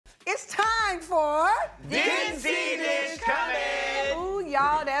time for... Didn't see this coming. Ooh,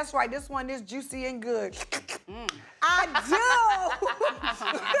 y'all, that's right. This one is juicy and good. I do.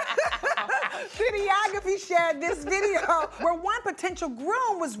 Videography shared this video where one potential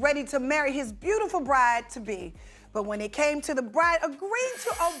groom was ready to marry his beautiful bride-to-be. But when it came to the bride agreeing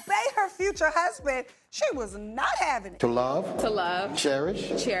to obey her future husband, she was not having it. To love. To love.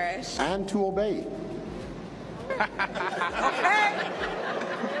 Cherish. Cherish. And to obey. Okay?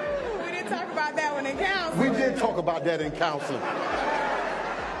 We didn't talk about that one in counseling. We did talk about that in counseling.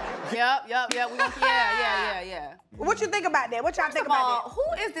 Yep. Yeah. What you think about that? What y'all think about that? Who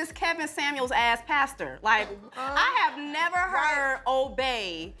is this Kevin Samuels ass pastor? Like, I have never heard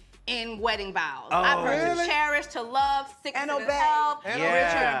obey in wedding vows. I've heard to cherish, to love, sick and obey. health.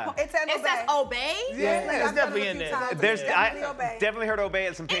 Yeah. It says It says obey? Yeah, it's definitely in there. I definitely heard obey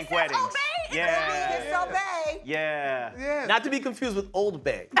at some pink weddings. Obey? Yeah. It's obey. Yeah. Not to be confused with Old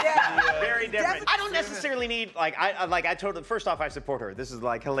Bay. Yeah. Very different. I don't necessarily need, I totally, first off, I support her. This is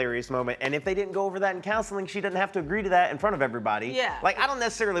like hilarious moment. And if they didn't go over that in counseling, she doesn't have to agree to that in front of everybody. Yeah. Like, I don't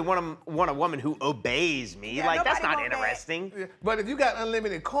necessarily want a woman who obeys me. Yeah, like, that's not nobody gonna interesting. Yeah, but if you got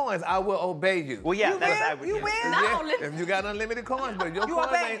unlimited coins, I will obey you. Well, yeah, You that's will? I would. You yeah. will? No, Yeah, if you got unlimited coins, but You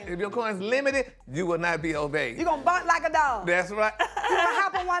obey. if your coin's limited, you will not be obeyed. You gonna bunt like a dog. That's right. You gonna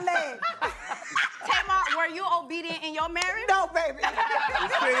hop on one leg. Tamar, were you obedient in your marriage? No, baby.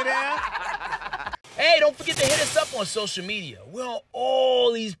 Figure it out. Hey, don't forget to hit us up on social media. We're on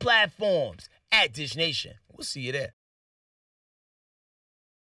all these platforms at Dish Nation. We'll see you there.